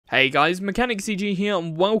Hey guys, Mechanic CG here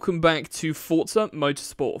and welcome back to Forza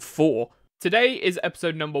Motorsport 4. Today is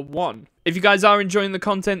episode number 1. If you guys are enjoying the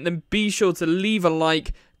content, then be sure to leave a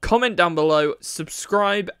like, comment down below,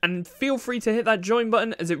 subscribe, and feel free to hit that join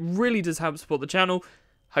button as it really does help support the channel.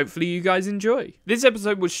 Hopefully you guys enjoy. This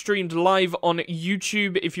episode was streamed live on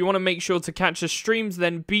YouTube. If you want to make sure to catch the streams,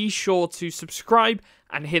 then be sure to subscribe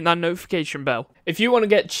and hit that notification bell. If you want to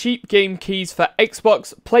get cheap game keys for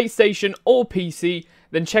Xbox, PlayStation, or PC,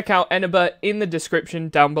 then check out Eneba in the description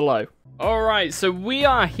down below. Alright, so we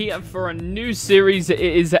are here for a new series. It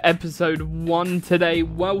is episode 1 today.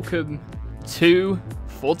 Welcome to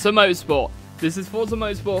Forza Motorsport. This is Forza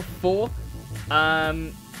Motorsport 4.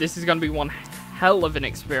 This is going to be one hell of an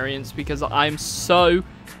experience because I'm so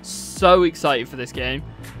excited for this game.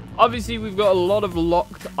 Obviously, we've got a lot of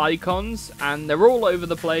locked icons and they're all over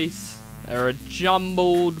the place. They're a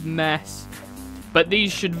jumbled mess. But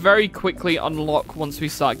these should very quickly unlock once we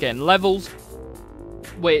start getting levels.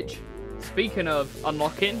 Which, speaking of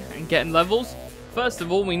unlocking and getting levels, first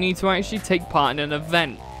of all, we need to actually take part in an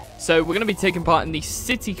event. So we're going to be taking part in the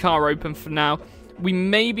City Car Open for now. We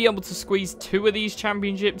may be able to squeeze 2 of these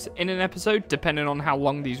championships in an episode, depending on how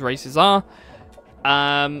long these races are.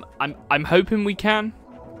 I'm hoping we can,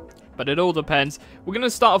 but it all depends. We're going to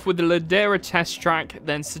start off with the Ladera test track,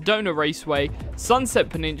 then Sedona Raceway, Sunset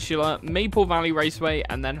Peninsula, Maple Valley Raceway,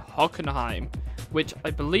 and then Hockenheim, which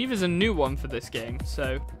I believe is a new one for this game.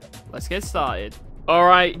 So let's get started. All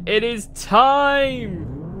right, it is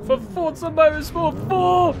time for Forza Motorsport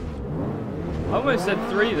 4. I almost said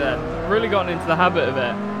 3 then. I've really gotten into the habit of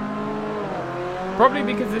it. Probably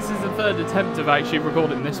because this is the 3rd attempt of actually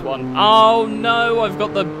recording this one. Oh no, I've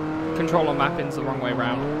got the controller mappings the wrong way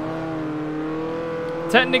around.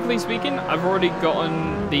 Technically speaking, I've already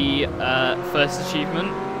gotten the first achievement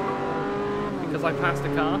because I passed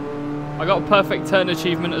a car. I got a perfect turn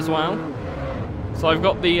achievement as well. So I've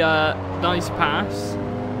got the nice pass,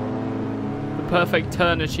 the perfect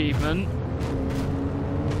turn achievement.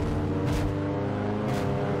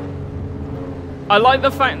 I like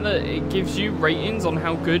the fact that it gives you ratings on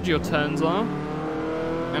how good your turns are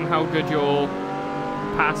and how good your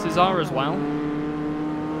passes are as well.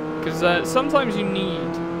 Because sometimes you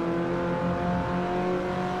need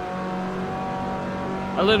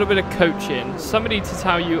a little bit of coaching. Somebody to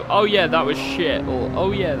tell you, oh yeah, that was shit, or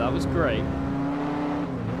oh yeah, that was great.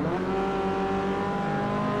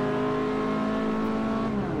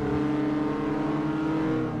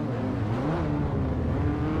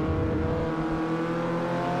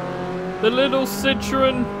 The little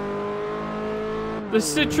Citroen. The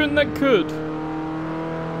Citroen that could.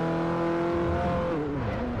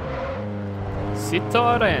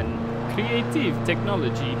 Citroen. Creative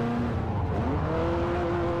technology.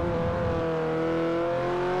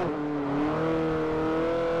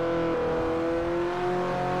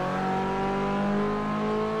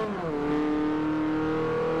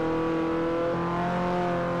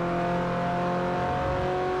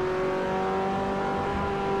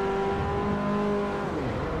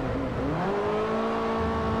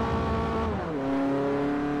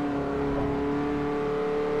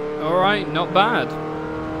 Alright, not bad.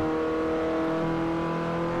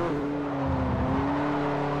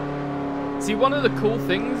 See, one of the cool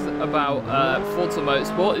things about Forza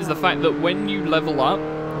Motorsport is the fact that when you level up,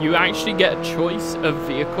 you actually get a choice of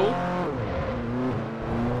vehicle.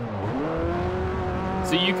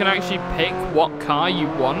 So you can actually pick what car you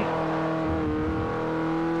want,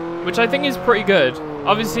 which I think is pretty good.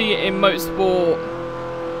 Obviously, in Motorsport,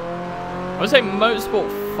 I would say Motorsport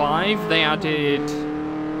 5, they added...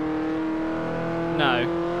 No.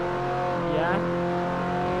 Yeah?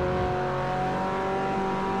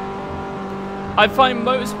 I find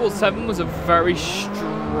Motorsport 7 was a very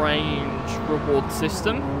strange reward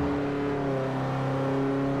system.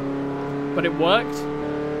 But it worked.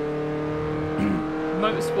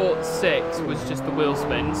 Motorsport 6 was just the wheel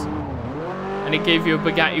spins. And it gave you a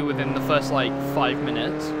Bugatti within the first, like, 5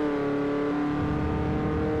 minutes.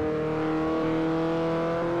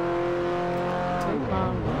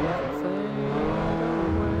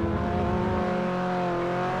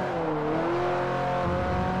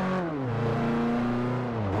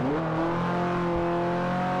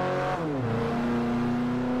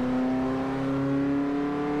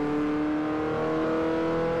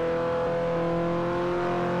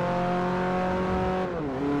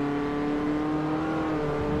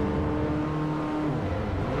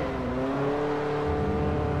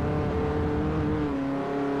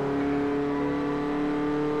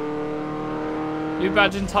 New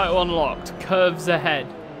badge and title unlocked. Curves ahead.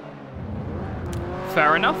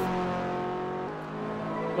 Fair enough.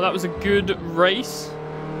 Well, that was a good race.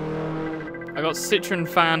 I got Citroen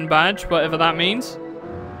fan badge, whatever that means.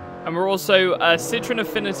 And we're also Citroen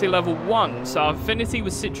Affinity level 1. So our affinity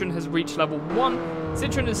with Citroen has reached level 1.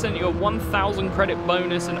 Citroen has sent you a 1,000 credit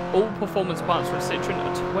bonus, and all performance parts from Citroen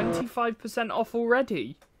are 25% off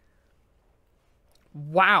already.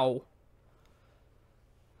 Wow.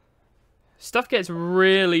 Stuff gets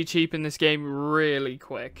really cheap in this game really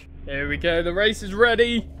quick. Here we go, the race is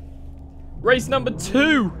ready. Race number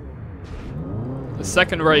 2. The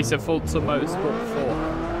second race of Forza Motorsport 4.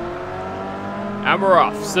 And we're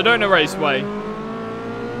off. Sedona Raceway.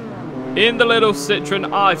 In the little Citroen.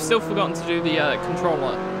 Oh, I've still forgotten to do the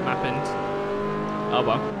controller mapping. Oh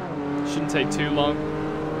well. Shouldn't take too long.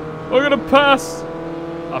 I'm gonna pass.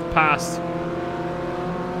 I've passed.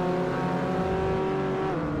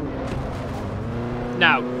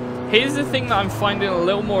 Now, here's the thing that I'm finding a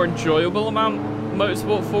little more enjoyable about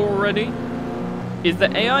Motorsport 4 already. Is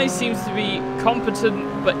that AI seems to be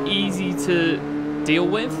competent but easy to deal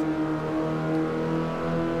with.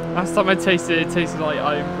 Last time I tasted it, it tasted like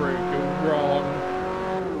iron brew. You're wrong.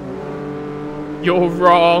 You're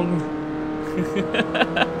wrong.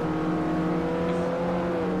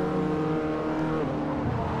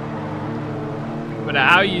 But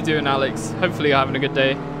how are you doing, Alex? Hopefully you're having a good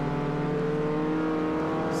day.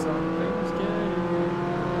 Something's getting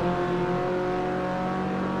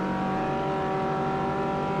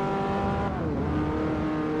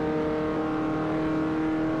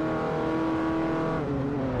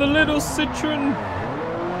the little Citroen.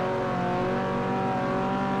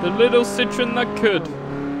 The little Citroen that could.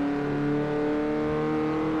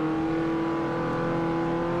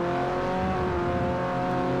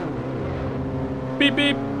 Beep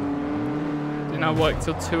beep. Didn't I work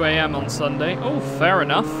till 2 AM on Sunday? Oh, fair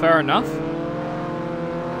enough, fair enough.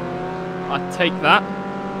 I'd take that.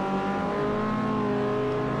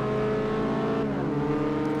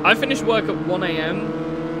 I finished work at 1 AM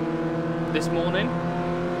this morning.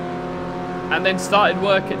 And then started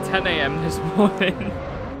work at 10 AM this morning.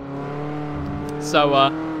 So,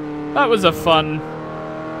 that was a fun...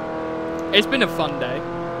 It's been a fun day.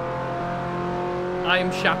 I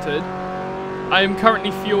am shattered. I am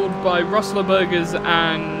currently fueled by Rustler burgers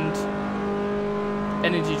and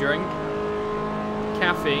energy drink.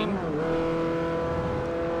 Caffeine.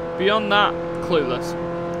 Beyond that, clueless.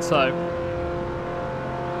 So...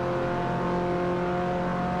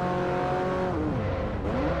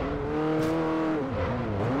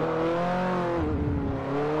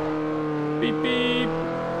 Beep beep.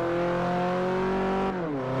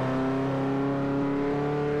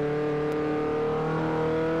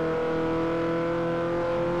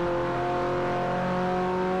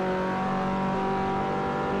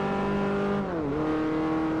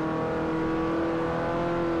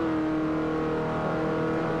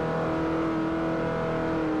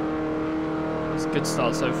 It's a good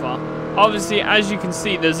start so far. Obviously, as you can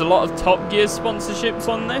see, there's a lot of Top Gear sponsorships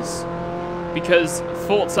on this, because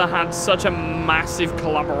Forza had such a massive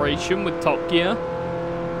collaboration with Top Gear,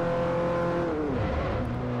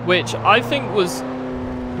 which I think was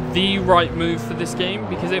the right move for this game,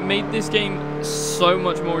 because it made this game so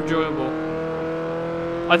much more enjoyable.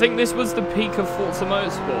 I think this was the peak of Forza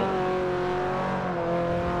Motorsport.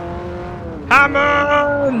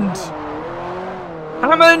 Hammond!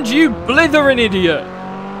 Hammond, you blithering idiot!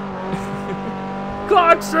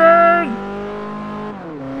 Clarkson!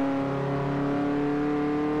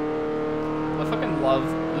 I fucking love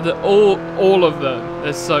all of them.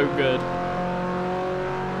 They're so good.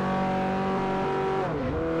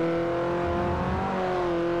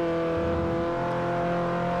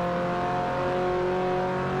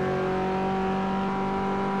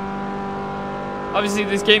 Obviously,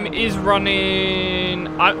 this game is running...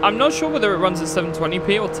 I'm not sure whether it runs at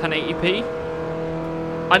 720p or 1080p.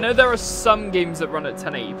 I know there are some games that run at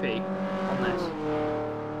 1080p on this.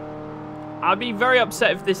 I'd be very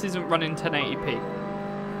upset if this isn't running 1080p.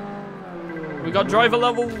 We got driver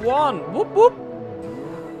level 1. Whoop, whoop.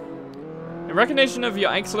 In recognition of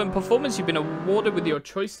your excellent performance, you've been awarded with your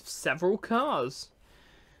choice of several cars.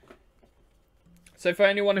 So for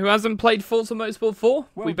anyone who hasn't played Forza Motorsport 4,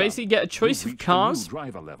 we basically get a choice of cars.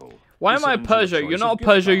 Why am I a Peugeot? You're not a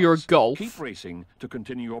Peugeot, you're a Golf. Keep racing to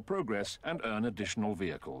continue your progress and earn additional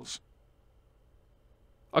vehicles.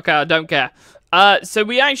 Okay, I don't care. So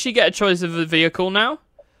we actually get a choice of a vehicle now.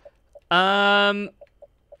 To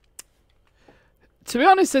be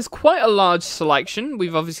honest, there's quite a large selection.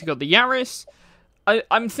 We've obviously got the Yaris.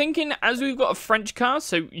 I'm thinking, as we've got a French car,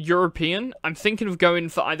 so European, I'm thinking of going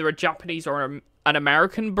for either a Japanese or an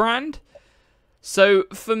American brand. So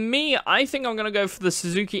for me, I think I'm going to go for the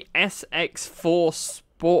Suzuki SX4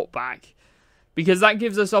 Sportback. because that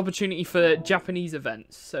gives us opportunity for Japanese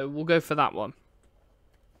events. So we'll go for that one.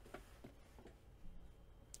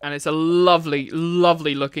 And it's a lovely,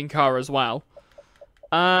 lovely looking car as well.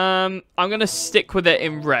 I'm going to stick with it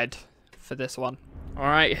in red for this one.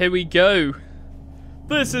 Alright, here we go.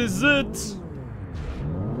 This is it.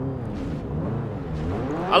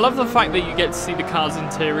 I love the fact that you get to see the car's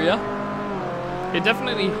interior. It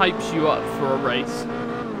definitely hypes you up for a race.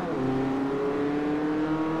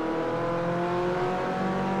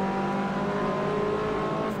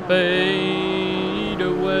 Fade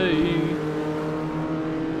away.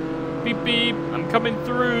 Beep beep, I'm coming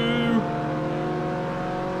through.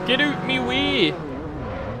 Get out me way.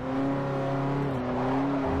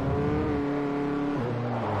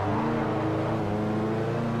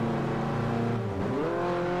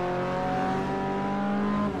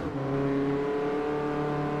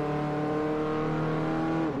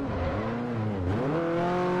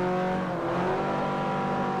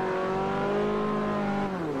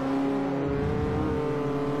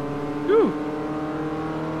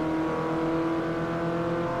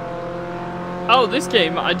 Oh, this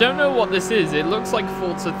game, I don't know what this is. It looks like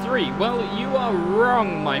Forza 3. Well, you are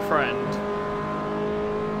wrong, my friend.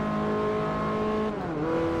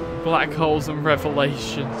 Black Holes and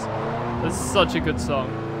Revelations. That's such a good song.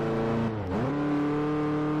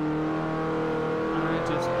 I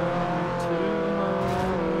just want to know.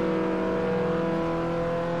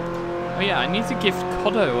 Oh yeah, I need to gift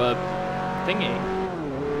Kodo a thingy.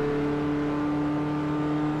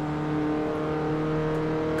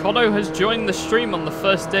 Kodo has joined the stream on the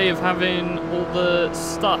first day of having all the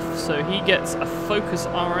stuff, so he gets a Focus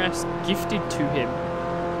RS gifted to him.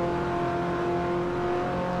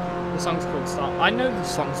 The song's called Star. I know the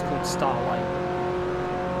song's called Starlight.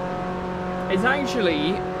 It's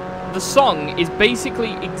actually, the song is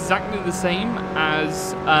basically exactly the same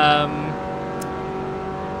as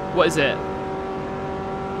what is it?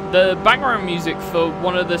 The background music for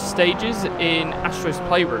one of the stages in Astro's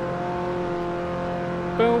Playroom.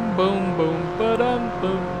 Boom, boom, boom, ba-dum,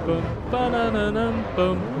 boom, boom, ba-na-na-num,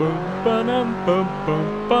 boom, boom, ba-dum, boom,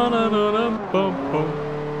 boom, ba-na-na-num, boom, boom.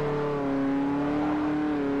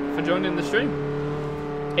 For joining the stream.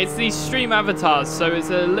 It's these stream avatars, so it's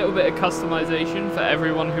a little bit of customization for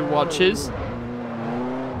everyone who watches.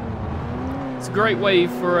 It's a great way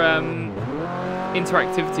for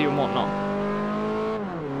interactivity and whatnot.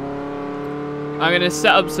 I'm going to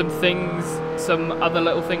set up some things, some other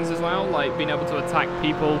little things as well, like being able to attack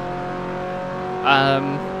people.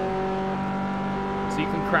 So you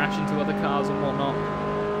can crash into other cars and whatnot.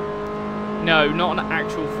 No, not an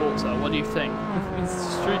actual Forza. What do you think? It's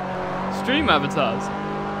stream avatars.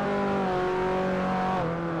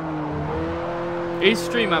 These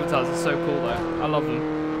stream avatars are so cool though. I love them.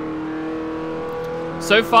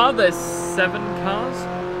 So far there's 7 cars.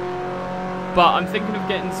 But I'm thinking of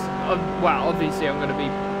getting, well, obviously I'm going to be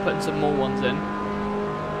putting some more ones in.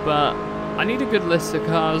 But I need a good list of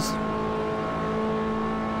cars.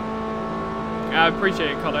 I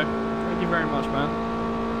appreciate it, Kodo. Thank you very much, man.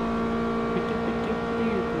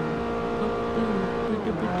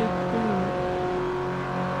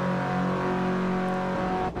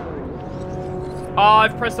 Oh,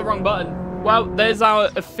 I've pressed the wrong button. Well, there's our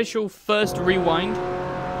official first rewind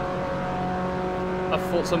of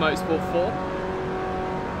Forza Motorsport 4.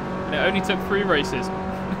 And it only took 3 races.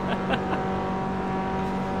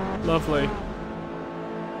 Lovely.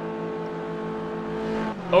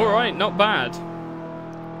 Alright, not bad.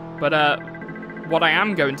 But what I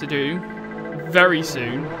am going to do very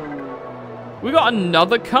soon, we got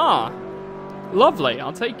another car. Lovely,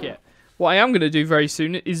 I'll take it. What I am going to do very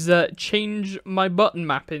soon is change my button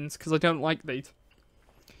mappings, because I don't like these.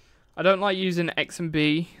 I don't like using X and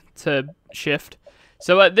B to shift.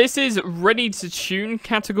 So this is ready to tune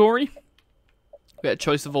category. We got a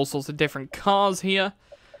choice of all sorts of different cars here.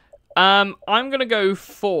 I'm going to go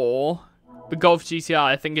for the Golf GTI.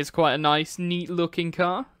 I think it's quite a nice, neat looking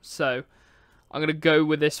car. So I'm going to go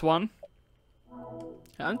with this one.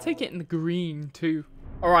 I'm taking it in the green too.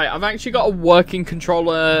 Alright, I've actually got a working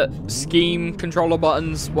controller scheme, controller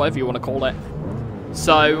buttons, whatever you want to call it.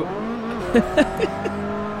 So...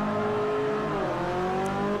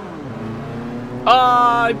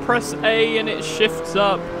 I press A and it shifts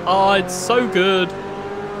up. Oh, it's so good.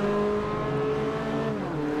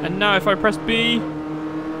 And now if I press B,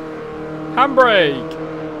 handbrake.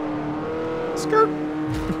 Skirt.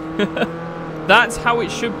 That's how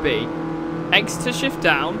it should be. X to shift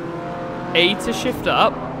down, A to shift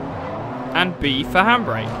up, and B for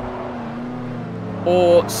handbrake.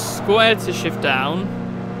 Or square to shift down,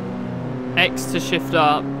 X to shift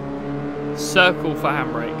up, circle for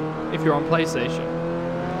handbrake. if you're on PlayStation.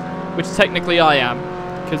 Which technically I am,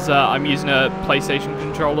 because I'm using a PlayStation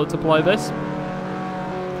controller to play this.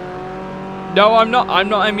 No, I'm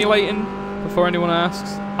not emulating, before anyone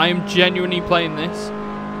asks. I am genuinely playing this.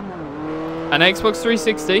 An Xbox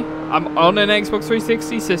 360. I'm on an Xbox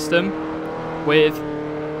 360 system with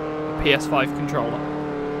a PS5 controller.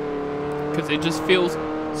 Because it just feels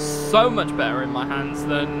so much better in my hands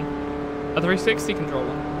than a 360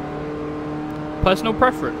 controller. Personal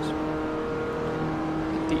preference.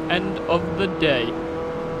 At the end of the day.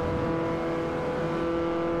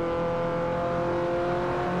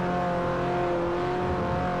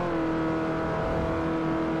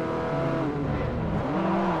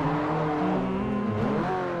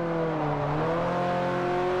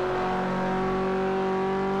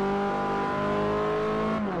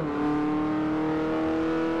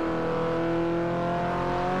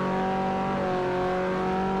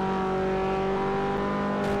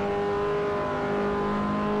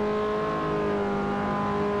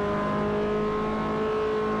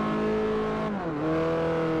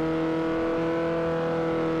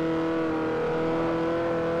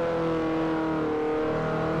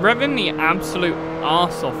 Revving the absolute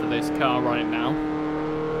arse off of this car right now.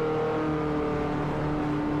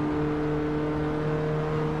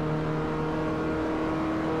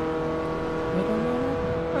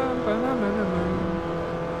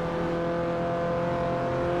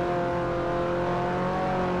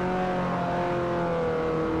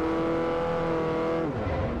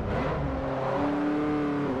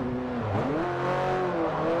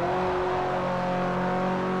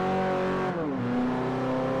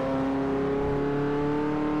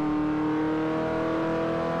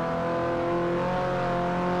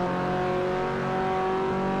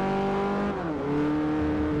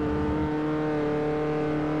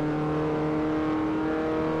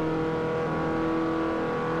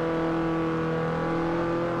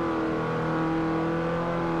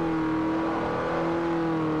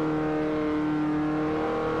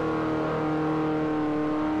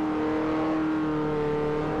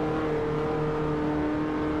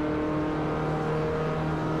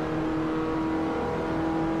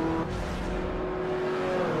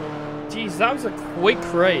 Jeez, that was a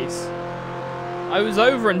quick race. I was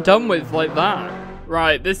over and done with like that.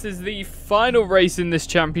 Right, this is the final race in this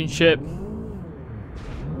championship.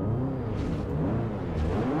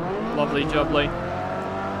 Lovely jubbly.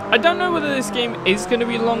 I don't know whether this game is going to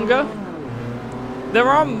be longer. There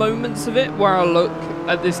are moments of it where I look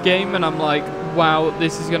at this game and I'm like, wow,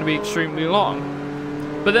 this is going to be extremely long.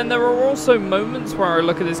 But then there are also moments where I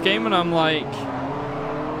look at this game and I'm like,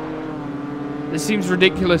 this seems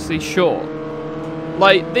ridiculously short.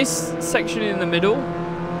 Like, this section in the middle,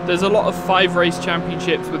 there's a lot of 5 race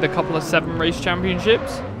championships with a couple of 7 race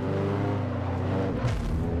championships.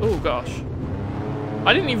 Oh gosh.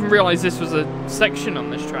 I didn't even realize this was a section on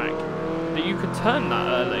this track, that you could turn that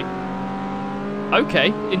early.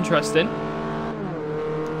 Okay, interesting.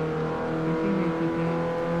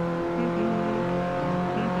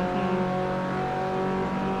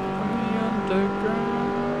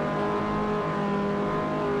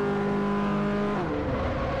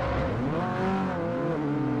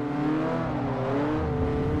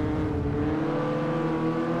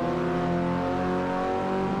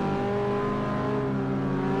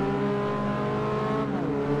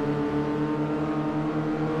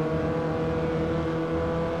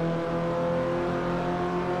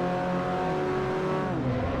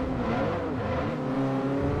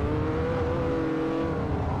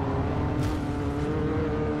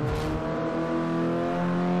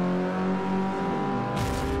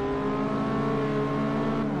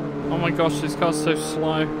 Oh my gosh, this car's so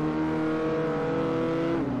slow.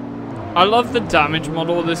 I love the damage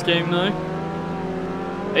model of this game though.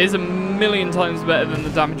 It is a million times better than the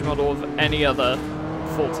damage model of any other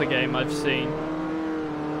Forza game I've seen.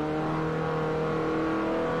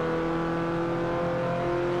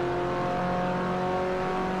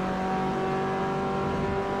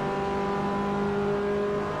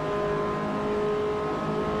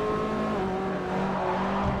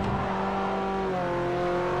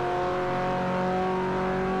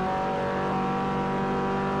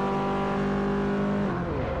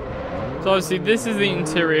 So obviously this is the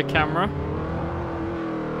interior camera.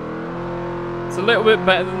 It's a little bit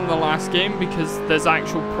better than the last game because there's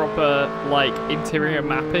actual proper like interior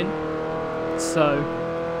mapping. So,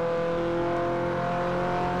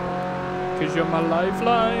 because you're my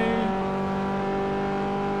lifeline.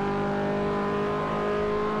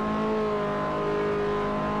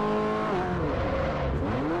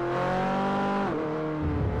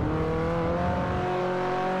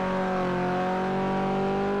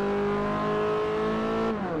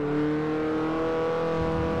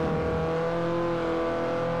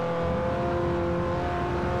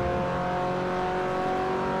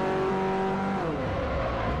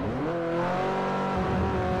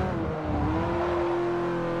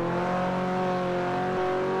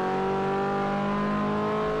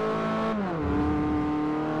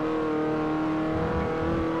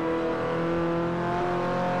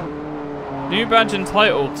 New badge and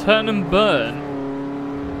title, turn and burn.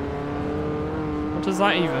 What does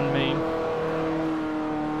that even mean?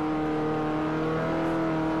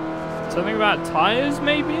 Something about tires,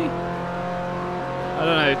 maybe? I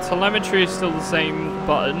don't know. Telemetry is still the same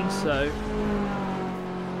button, so...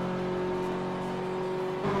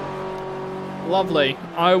 Lovely.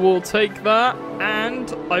 I will take that,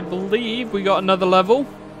 and I believe we got another level.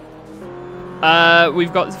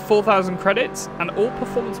 We've got 4,000 credits, and all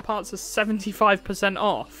performance parts are 75%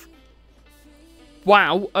 off.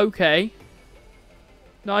 Wow, okay.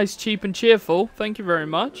 Nice, cheap, and cheerful. Thank you very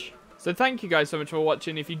much. So thank you guys so much for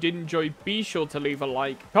watching. If you did enjoy, be sure to leave a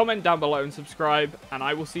like, comment down below, and subscribe, and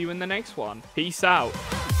I will see you in the next one. Peace out.